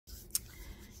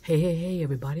Hey,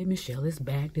 everybody. Michelle is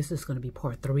back. This is going to be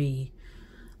part 3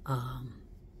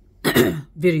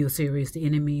 video series, The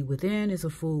Enemy Within is a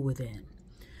Fool Within.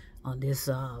 On this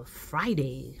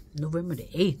Friday, November the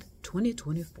 8th,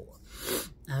 2024.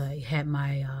 I had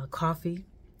my coffee.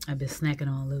 I've been snacking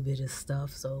on a little bit of stuff,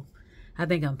 so I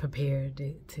think I'm prepared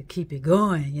to keep it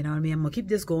going. You know what I mean? I'm going to keep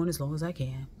this going as long as I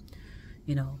can.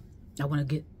 You know, I want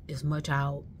to get as much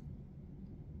out,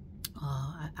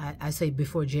 I say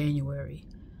before January.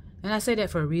 And I say that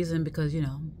for a reason because, you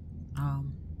know,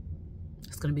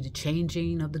 it's going to be the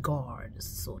changing of the guard,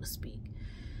 so to speak.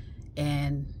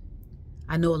 And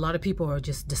I know a lot of people are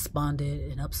just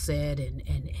despondent and upset and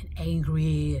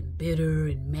angry and bitter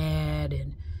and mad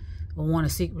and want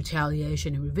to seek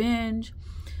retaliation and revenge.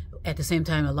 At the same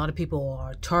time, a lot of people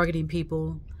are targeting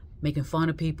people, making fun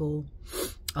of people,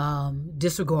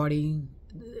 disregarding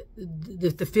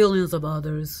the feelings of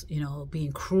others, you know,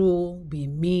 being cruel,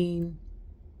 being mean,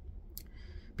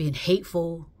 being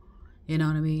hateful, you know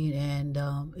what I mean? And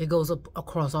it goes up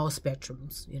across all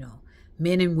spectrums, you know.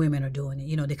 Men and women are doing it.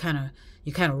 You know, you're kind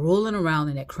of rolling around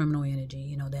in that criminal energy,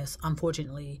 you know, that's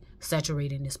unfortunately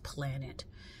saturating this planet.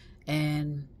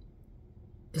 And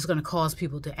it's going to cause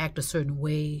people to act a certain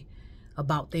way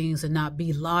about things and not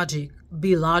be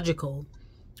logical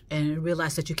and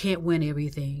realize that you can't win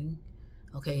everything.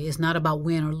 Okay, it's not about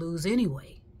win or lose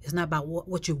anyway. It's not about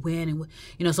what you win and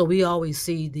you know. So we always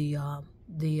see the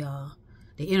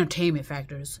entertainment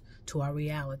factors to our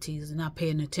realities and not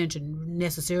paying attention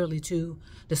necessarily to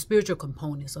the spiritual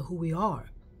components of who we are,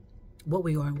 what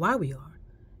we are, and why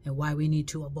we need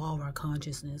to evolve our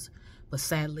consciousness. But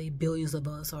sadly, billions of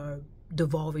us are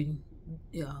devolving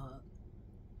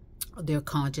their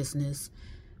consciousness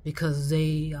because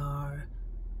they are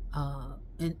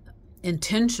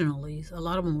intentionally, a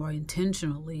lot of them are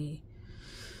intentionally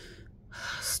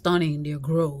stunning their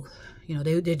growth. You know,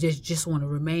 they just want to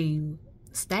remain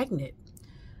stagnant.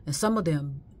 And some of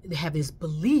them, they have this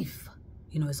belief,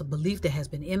 you know, it's a belief that has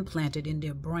been implanted in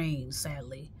their brain,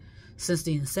 sadly, since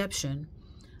the inception,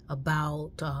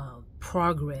 about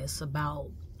progress,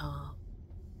 about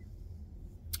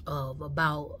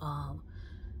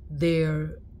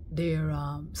their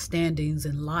standings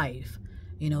in life.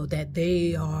 You know, that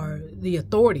they are the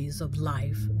authorities of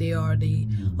life. They are the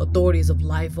authorities of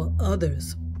life for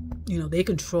others. You know, they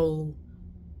control,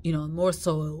 you know, more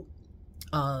so,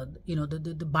 you know,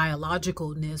 the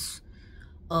biologicalness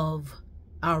of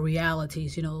our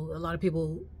realities. You know, a lot of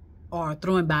people are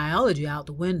throwing biology out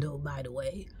the window, by the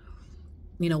way.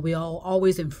 You know, we are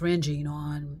always infringing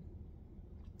on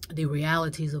the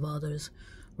realities of others.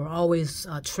 We're always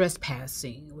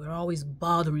trespassing. We're always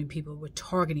bothering people. We're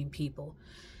targeting people.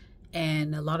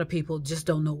 And a lot of people just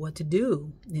don't know what to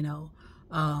do. You know,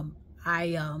 I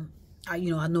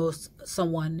know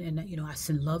someone, and, you know, I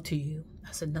send love to you.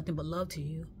 I send nothing but love to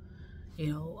you.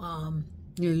 You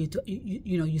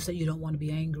know, you said you don't want to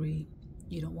be angry.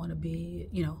 You don't want to be,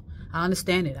 you know, I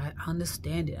understand it. I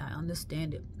understand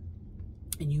it.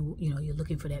 And you know, you're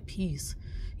looking for that peace.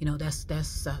 You know, that's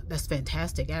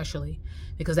fantastic, actually,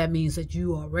 because that means that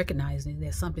you are recognizing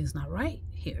that something's not right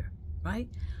here, right?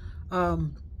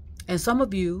 And some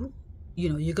of you, you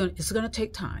know, it's gonna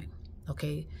take time,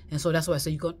 okay? And so that's why I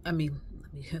say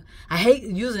I hate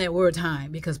using that word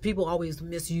time because people always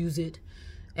misuse it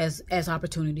as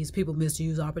opportunities. People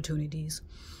misuse opportunities.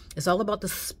 It's all about the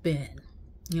spin,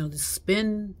 you know, the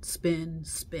spin,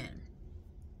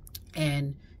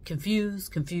 and confuse.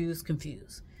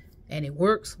 And it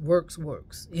works.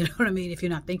 You know what I mean? If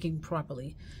you're not thinking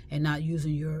properly and not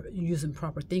using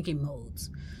proper thinking modes.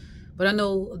 But I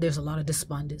know there's a lot of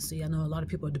despondency. I know a lot of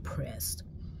people are depressed.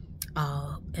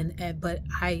 But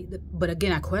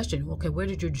again, I question, okay, where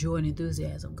did your joy and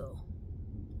enthusiasm go?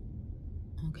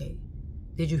 Okay.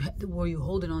 Were you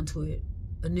holding on to it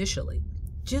initially?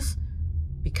 Just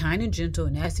be kind and gentle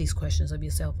and ask these questions of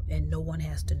yourself, and no one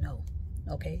has to know.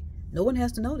 Okay? No one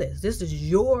has to know this. This is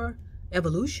your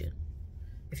evolution.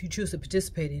 If you choose to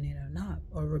participate in it or not,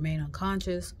 or remain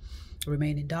unconscious,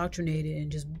 remain indoctrinated,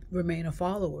 and just remain a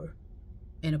follower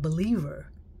and a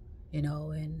believer, you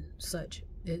know, and such.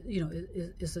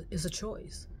 It's a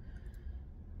choice.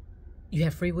 You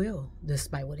have free will,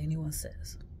 despite what anyone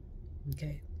says.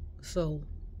 Okay, so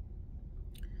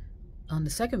on the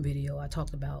second video, I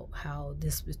talked about how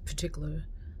this particular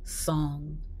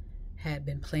song had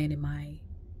been playing in my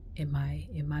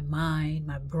mind,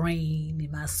 my brain,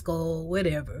 in my skull,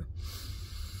 whatever,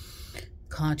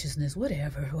 consciousness,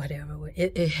 whatever.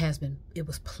 It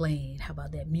was playing. How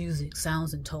about that? Music,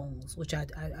 sounds, and tones, which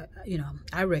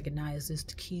I recognize is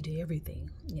the key to everything,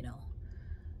 you know.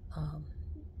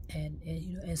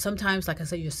 you know, and sometimes, like I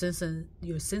said, your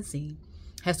sensing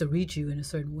has to reach you in a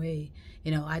certain way.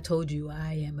 You know, I told you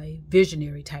I am a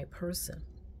visionary type person,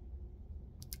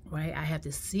 right? I have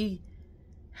to see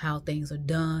how things are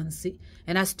done,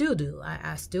 and I still do.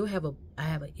 I still have I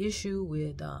have an issue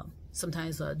with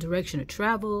sometimes direction of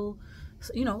travel.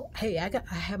 So, you know, hey,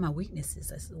 I have my weaknesses.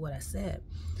 That's what I said.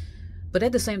 But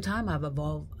at the same time, I've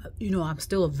evolved. You know, I'm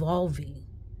still evolving.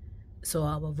 So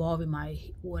I'm evolving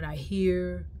what I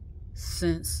hear,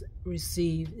 sense,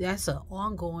 receive. That's an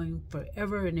ongoing,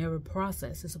 forever and ever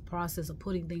process. It's a process of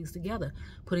putting things together,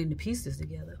 putting the pieces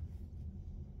together.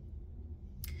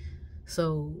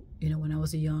 So, you know, when I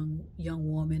was a young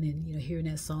woman, and, you know, hearing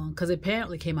that song, because it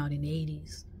apparently came out in the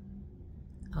 80s,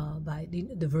 by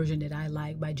the version that I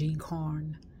like by Jean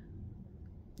Carn,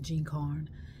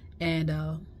 and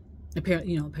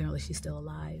apparently she's still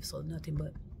alive, so nothing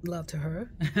but love to her.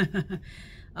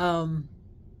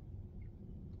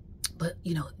 But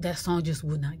you know, that song just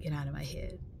would not get out of my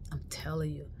head. I'm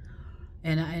telling you,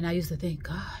 and I used to think,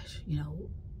 gosh, you know,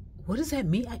 what does that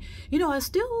mean? I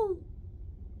still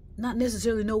not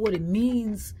necessarily know what it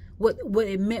means, what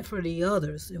it meant for the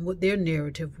others and what their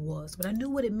narrative was, but I knew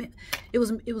what it meant. It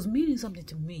was meaning something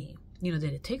to me, you know,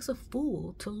 that it takes a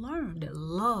fool to learn that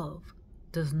love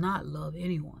does not love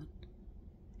anyone.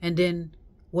 And then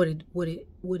what it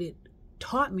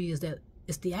taught me is that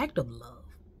it's the act of love.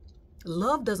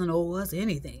 Love doesn't owe us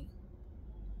anything,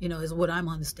 you know, is what I'm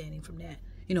understanding from that.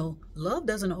 You know, love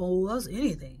doesn't owe us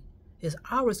anything. It's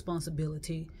our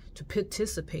responsibility to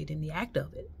participate in the act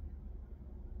of it,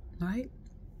 right?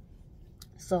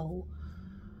 So,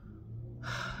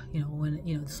 you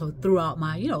know, so throughout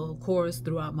my, you know, of course,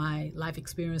 throughout my life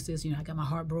experiences, you know, I got my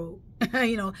heart broke.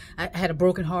 You know, I had a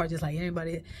broken heart just like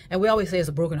anybody. And we always say it's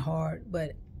a broken heart,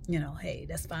 but, you know, hey,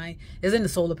 that's fine. It's in the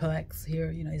solar plex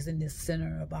here, you know, it's in this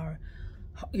center of our,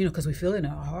 you know, because we feel it in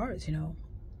our hearts, you know.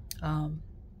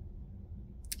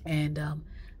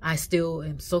 I still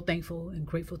am so thankful and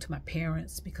grateful to my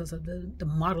parents because of the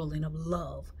modeling of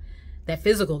love, that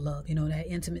physical love, you know, that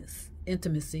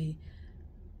intimacy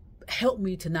helped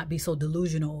me to not be so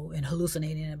delusional and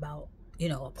hallucinating about, you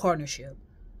know, a partnership,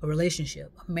 a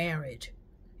relationship, a marriage,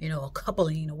 you know, a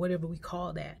coupling or whatever we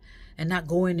call that, and not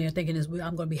go in there thinking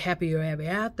I'm going to be happier ever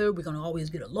after. We're going to always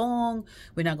get along.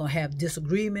 We're not going to have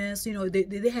disagreements. You know,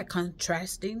 they had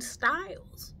contrasting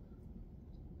styles,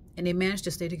 and they managed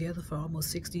to stay together for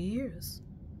almost 60 years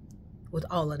with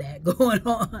all of that going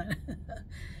on.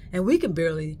 And we can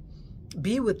barely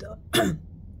be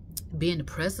be in the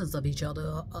presence of each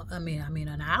other. I mean,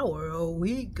 an hour or a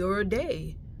week or a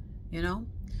day. You know,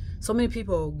 so many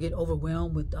people get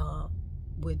overwhelmed with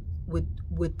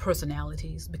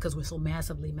personalities because we're so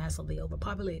massively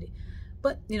overpopulated.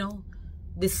 But you know,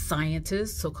 this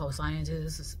scientists, so-called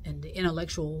scientists, and the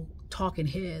intellectual talking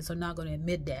heads are not going to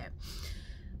admit that.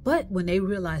 But when they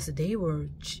realize that they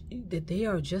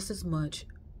are just as much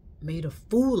made a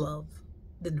fool of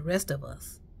than the rest of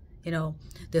us. You know,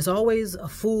 there's always a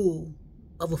fool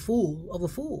of a fool of a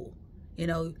fool. You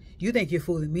know, you think you're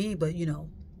fooling me, but, you know,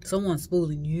 someone's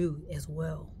fooling you as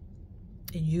well,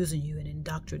 and using you and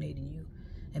indoctrinating you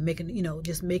and making, you know,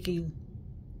 just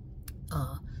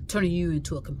turning you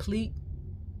into a complete,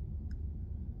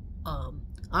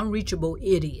 unreachable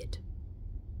idiot.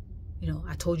 You know,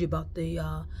 I told you about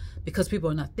because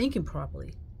people are not thinking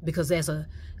properly. Because as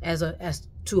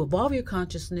to evolve your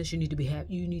consciousness, you need to be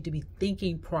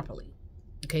thinking properly.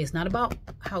 Okay, it's not about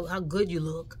how good you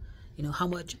look, you know,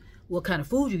 what kind of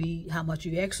food you eat, how much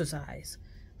you exercise.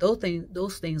 Those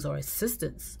things are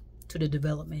assistance to the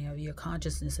development of your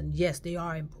consciousness, and yes, they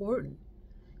are important.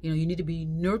 You know, you need to be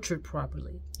nurtured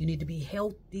properly. You need to be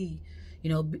healthy, you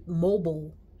know,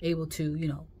 mobile, able to, you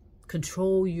know,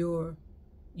 control your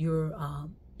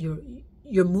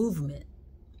movement,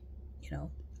 you know.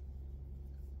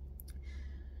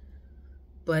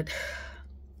 But,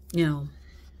 you know,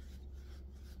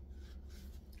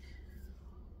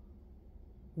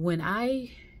 when I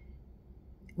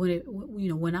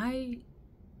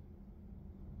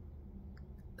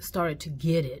started to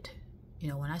get it,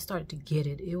 it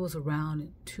was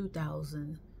around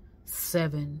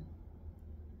 2007.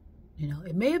 You know,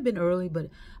 it may have been early, but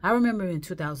I remember in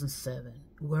 2007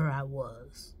 where I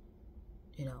was,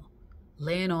 you know,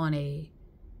 laying on a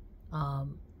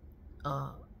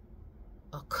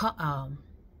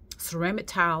ceramic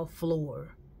tile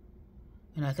floor,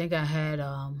 and I think I had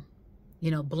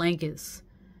you know, blankets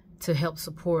to help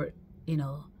support, you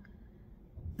know,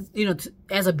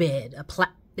 as a bed.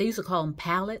 They used to call them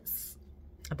pallets.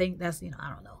 I think that's, you know, I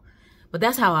don't know, but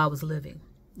that's how I was living.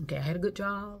 Okay, I had a good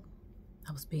job.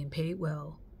 I was being paid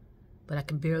well, but I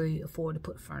can barely afford to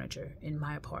put furniture in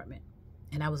my apartment.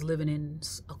 And I was living in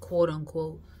a quote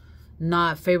unquote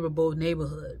not favorable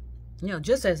neighborhood,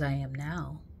 just as I am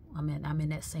now. I'm in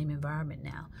that same environment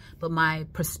now, but my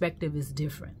perspective is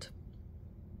different.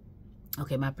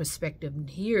 Okay, my perspective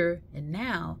here and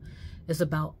now is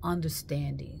about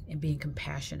understanding and being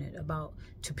compassionate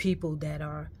to people that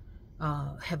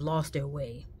have lost their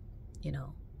way,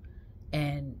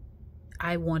 and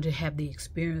I want to have the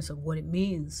experience of what it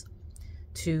means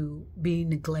to be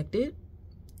neglected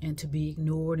and to be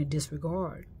ignored and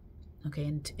disregarded. Okay,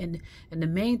 and the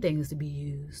main thing is to be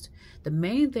used. The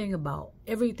main thing about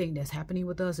everything that's happening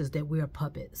with us is that we are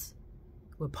puppets.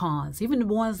 We're pawns. Even the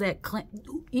ones that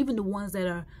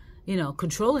are,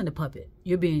 controlling the puppet,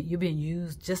 you're being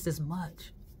used just as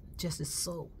much, just as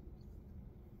so.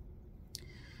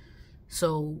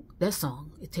 So that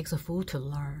song, "It Takes a Fool to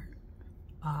Learn,"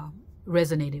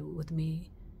 resonated with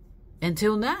me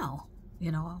until now.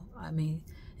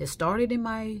 It started in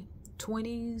my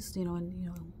 20s,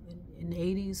 in the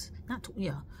 80s,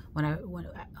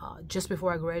 just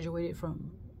before I graduated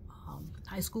from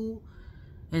high school,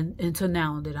 and until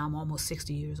now that I'm almost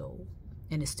 60 years old,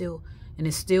 and it still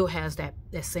has that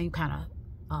same kind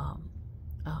of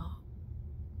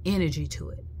energy to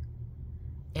it,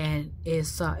 and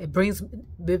it brings,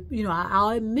 I'll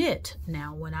admit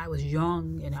now, when I was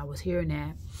young and I was hearing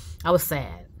that, I was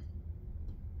sad.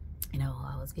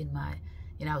 I was getting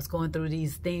I was going through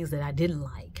these things that I didn't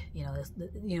like,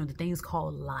 the things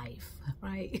called life,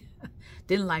 right?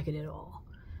 Didn't like it at all.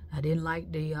 I didn't like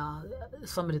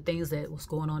some of the things that was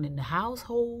going on in the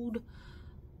household.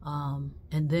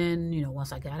 And then,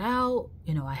 once I got out,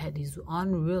 I had these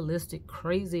unrealistic,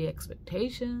 crazy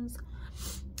expectations.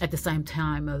 At the same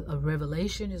time, a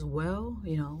revelation as well.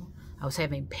 I was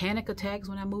having panic attacks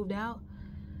when I moved out,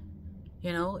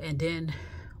 and then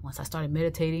once I started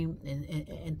meditating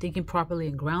and thinking properly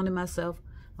and grounding myself,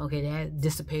 okay, that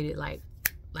dissipated like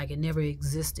it never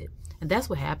existed. And that's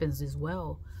what happens as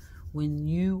well when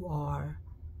you are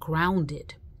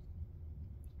grounded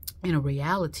in a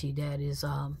reality that is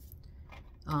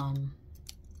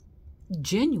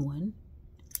genuine.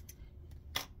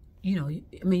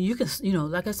 You can,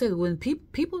 like I said, when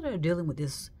people that are dealing with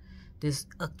this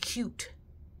acute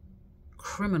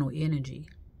criminal energy,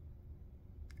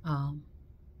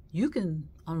 you can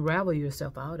unravel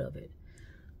yourself out of it,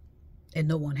 and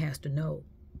no one has to know.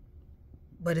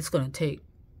 But it's going to take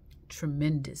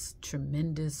tremendous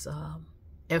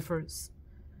efforts,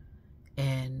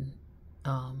 and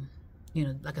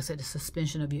like I said, the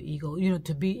suspension of your ego,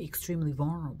 to be extremely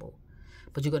vulnerable.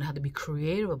 But you're going to have to be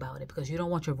creative about it, because you don't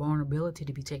want your vulnerability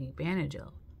to be taken advantage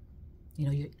of.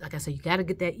 Like I said, you got to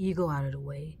get that ego out of the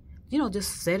way.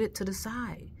 Just set it to the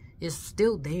side. It's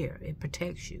still there. It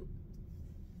protects you.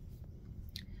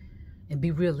 And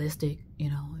be realistic,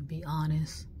 and be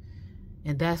honest.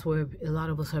 And that's where a lot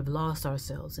of us have lost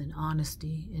ourselves, in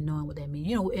honesty and knowing what that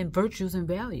means. In virtues and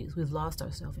values, we've lost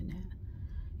ourselves in that.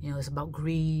 It's about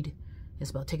greed. It's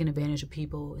about taking advantage of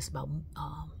people. It's about,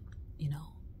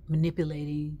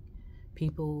 manipulating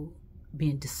people,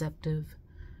 being deceptive.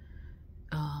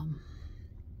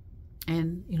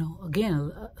 And,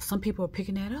 again, some people are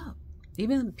picking that up.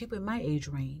 Even people in my age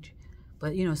range.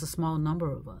 But, it's a small number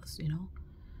of us,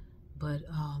 But,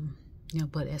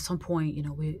 but at some point,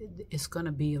 it's going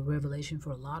to be a revelation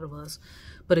for a lot of us.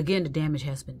 But again, the damage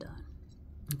has been done.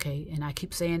 Okay. And I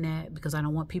keep saying that because I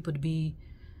don't want people to be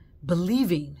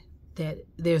believing that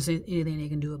there's anything they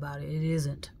can do about it. It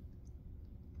isn't.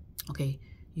 Okay.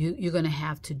 You're going to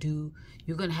have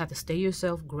to stay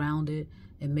yourself grounded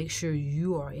and make sure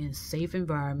you are in safe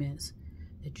environments,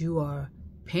 that you are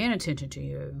paying attention to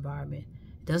your environment.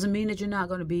 It doesn't mean that you're not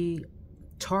going to be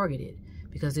targeted,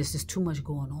 because there's just too much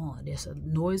going on. There's a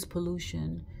noise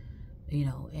pollution,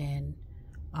 and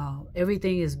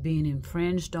everything is being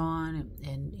infringed on,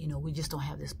 and we just don't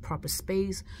have this proper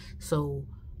space. So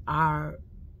our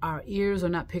ears are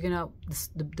not picking up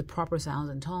the proper sounds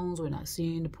and tones. We're not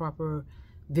seeing the proper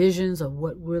visions of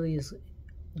what really is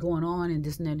going on, and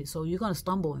this and that. So you're going to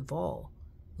stumble and fall,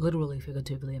 literally,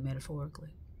 figuratively, and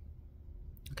metaphorically.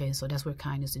 Okay, so that's where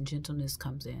kindness and gentleness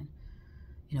comes in.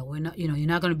 We're not, you're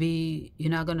not going to,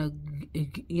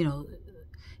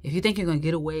 if you think you're going to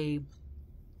get away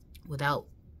without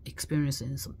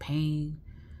experiencing some pain,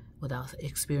 without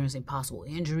experiencing possible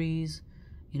injuries,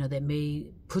 that may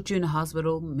put you in the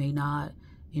hospital, may not,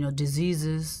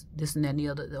 diseases, this and that and the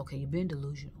other, okay, you're being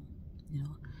delusional,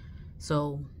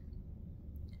 So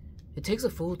it takes a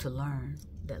fool to learn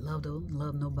that love don't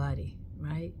love nobody,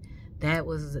 right? That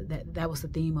was the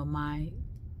theme of my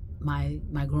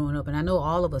growing up. And I know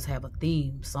all of us have a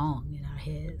theme song in our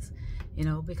heads,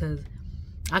 because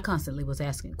I constantly was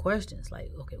asking questions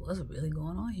like, okay, what's really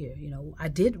going on here? I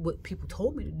did what people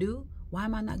told me to do. Why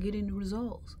am I not getting the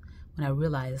results? When I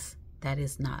realized that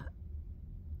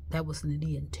wasn't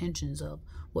the intentions of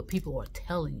what people are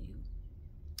telling you.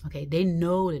 Okay, they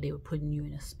know that they were putting you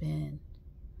in a spin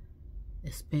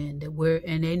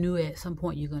and they knew at some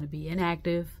point you're going to be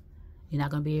inactive. You're not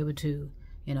going to be able to,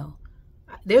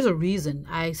 there's a reason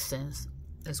I sense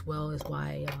as well as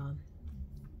why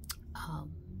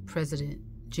President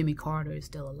Jimmy Carter is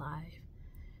still alive,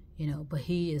 but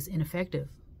he is ineffective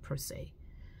per se.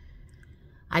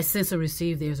 I sense and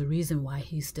receive there's a reason why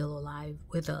he's still alive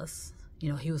with us.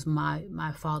 He was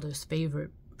my father's favorite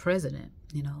president,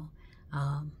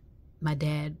 my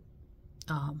dad,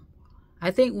 I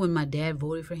think when my dad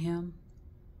voted for him,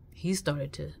 he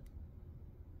started to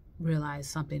realize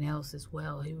something else as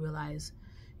well. He realized,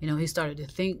 he started to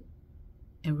think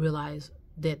and realize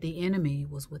that the enemy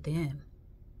was within,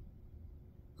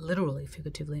 literally,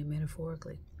 figuratively, and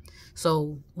metaphorically.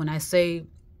 So when you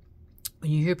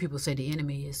hear people say the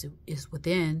enemy is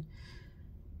within,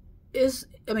 yes,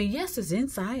 it's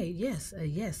inside. Yes.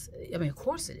 Of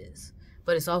course it is,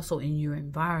 but it's also in your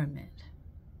environment.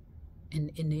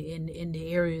 In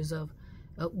the areas of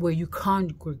where you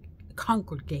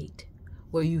congregate,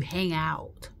 where you hang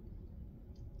out,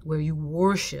 where you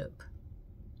worship.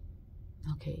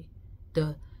 Okay,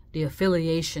 the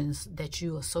affiliations that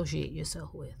you associate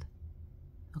yourself with.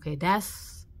 Okay,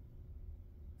 that's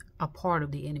a part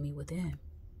of the enemy within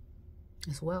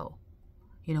as well.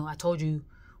 I told you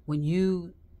when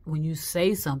you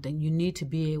say something, you need to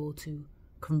be able to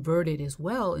convert it as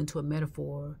well into a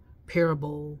metaphor,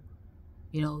 parable.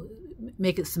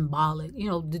 Make it symbolic,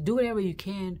 do whatever you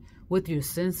can with your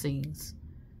sensings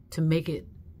to make it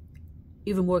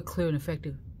even more clear and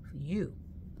effective for you.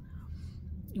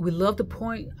 We love to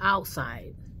point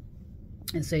outside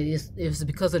and say it's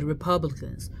because of the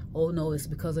Republicans. Oh, no, it's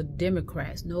because of the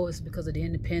Democrats. No, it's because of the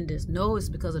independents. No, it's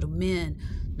because of the men.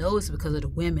 No, it's because of the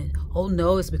women. Oh,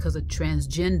 no, it's because of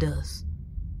transgenders.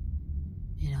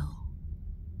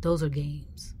 Those are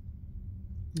games,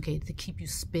 okay, to keep you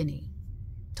spinning.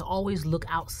 To always look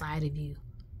outside of you,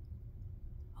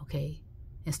 okay,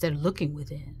 instead of looking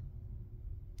within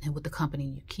and with the company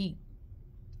you keep.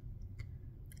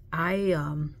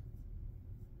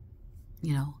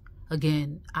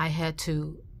 Again, I had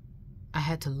to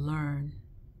learn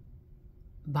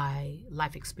by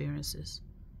life experiences,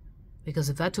 because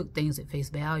if I took things at face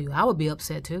value, I would be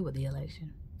upset too with the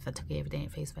election. If I took everything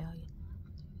at face value,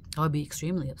 I would be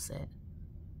extremely upset.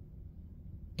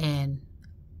 And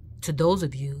to those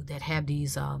of you that have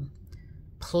these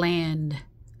planned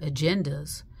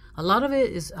agendas, a lot of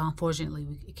it is, unfortunately,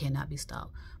 it cannot be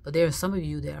stopped. But there are some of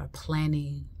you that are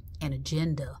planning an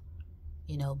agenda,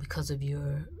 because of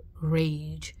your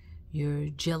rage, your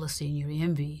jealousy, and your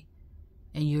envy,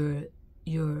 and your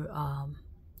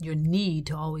need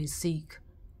to always seek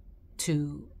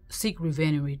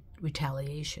revenge and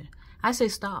retaliation. I say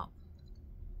stop.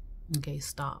 Okay,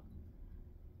 stop.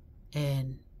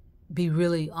 And be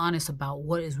really honest about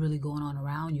what is really going on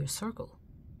around your circle.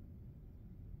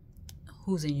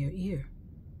 Who's in your ear?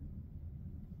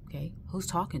 Okay, who's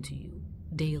talking to you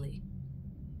daily?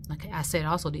 Like I said,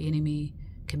 also the enemy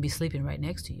can be sleeping right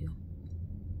next to you,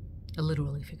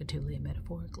 literally, figuratively, and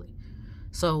metaphorically.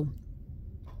 So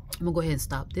I'm gonna go ahead and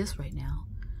stop this right now.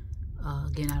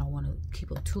 Again, I don't want to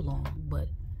keep it too long, but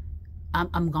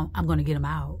I'm gonna get them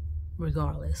out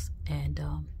regardless, and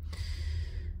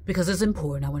because it's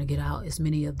important. I want to get out as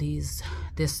many of this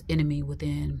enemy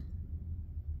within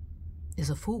is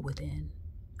a fool within,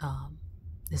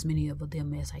 as many of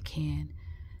them as I can,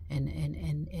 and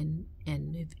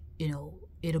if,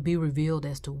 it'll be revealed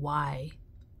as to why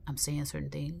I'm saying certain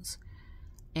things.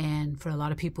 And for a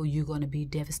lot of people, you're going to be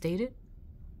devastated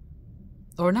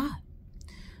or not.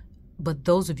 But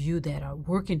those of you that are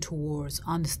working towards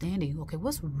understanding, okay,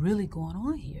 what's really going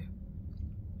on here,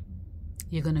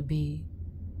 you're going to be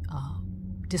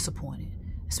disappointed,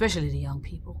 especially the young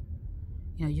people.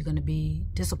 You're going to be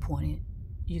disappointed.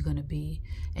 You're going to be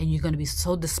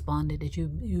so despondent that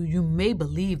you may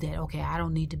believe that, okay, I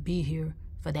don't need to be here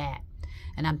for that.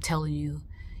 And I'm telling you,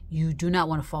 you do not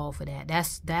want to fall for that.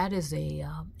 That is a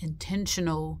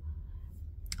intentional,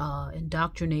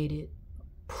 indoctrinated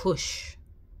push.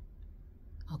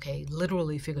 Okay,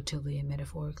 literally, figuratively, and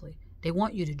metaphorically. They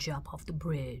want you to jump off the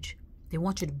bridge. They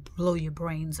want you to blow your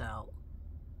brains out.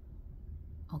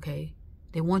 Okay,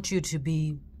 they want you to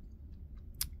be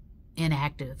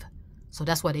inactive. So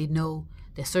that's why they know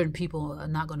that certain people are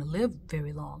not going to live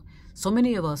very long. So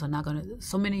many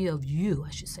of you, I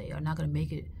should say, are not going to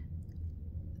make it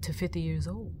to 50 years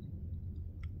old.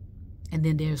 And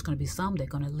then there's going to be some that are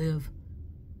going to live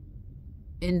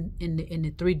in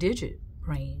the 3-digit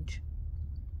range.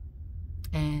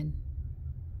 And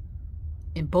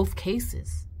in both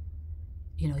cases,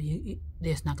 you know,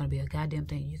 there's not going to be a goddamn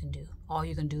thing you can do. All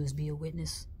you can do is be a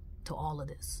witness to all of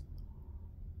this.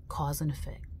 Cause and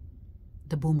effect.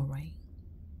 The boomerang.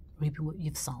 Reaping what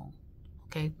you've sown.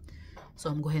 Okay? So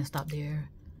I'm going to go ahead and stop there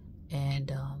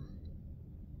and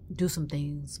do some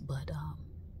things. But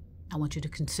I want you to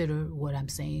consider what I'm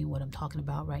saying, what I'm talking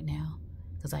about right now.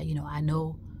 Because I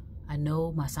know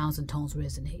my sounds and tones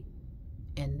resonate.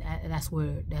 And that's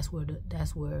where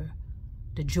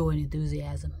the joy and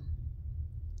enthusiasm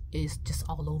is just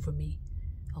all over me.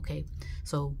 Okay?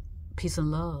 So peace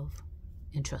and love,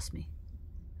 and trust me,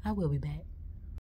 I will be back.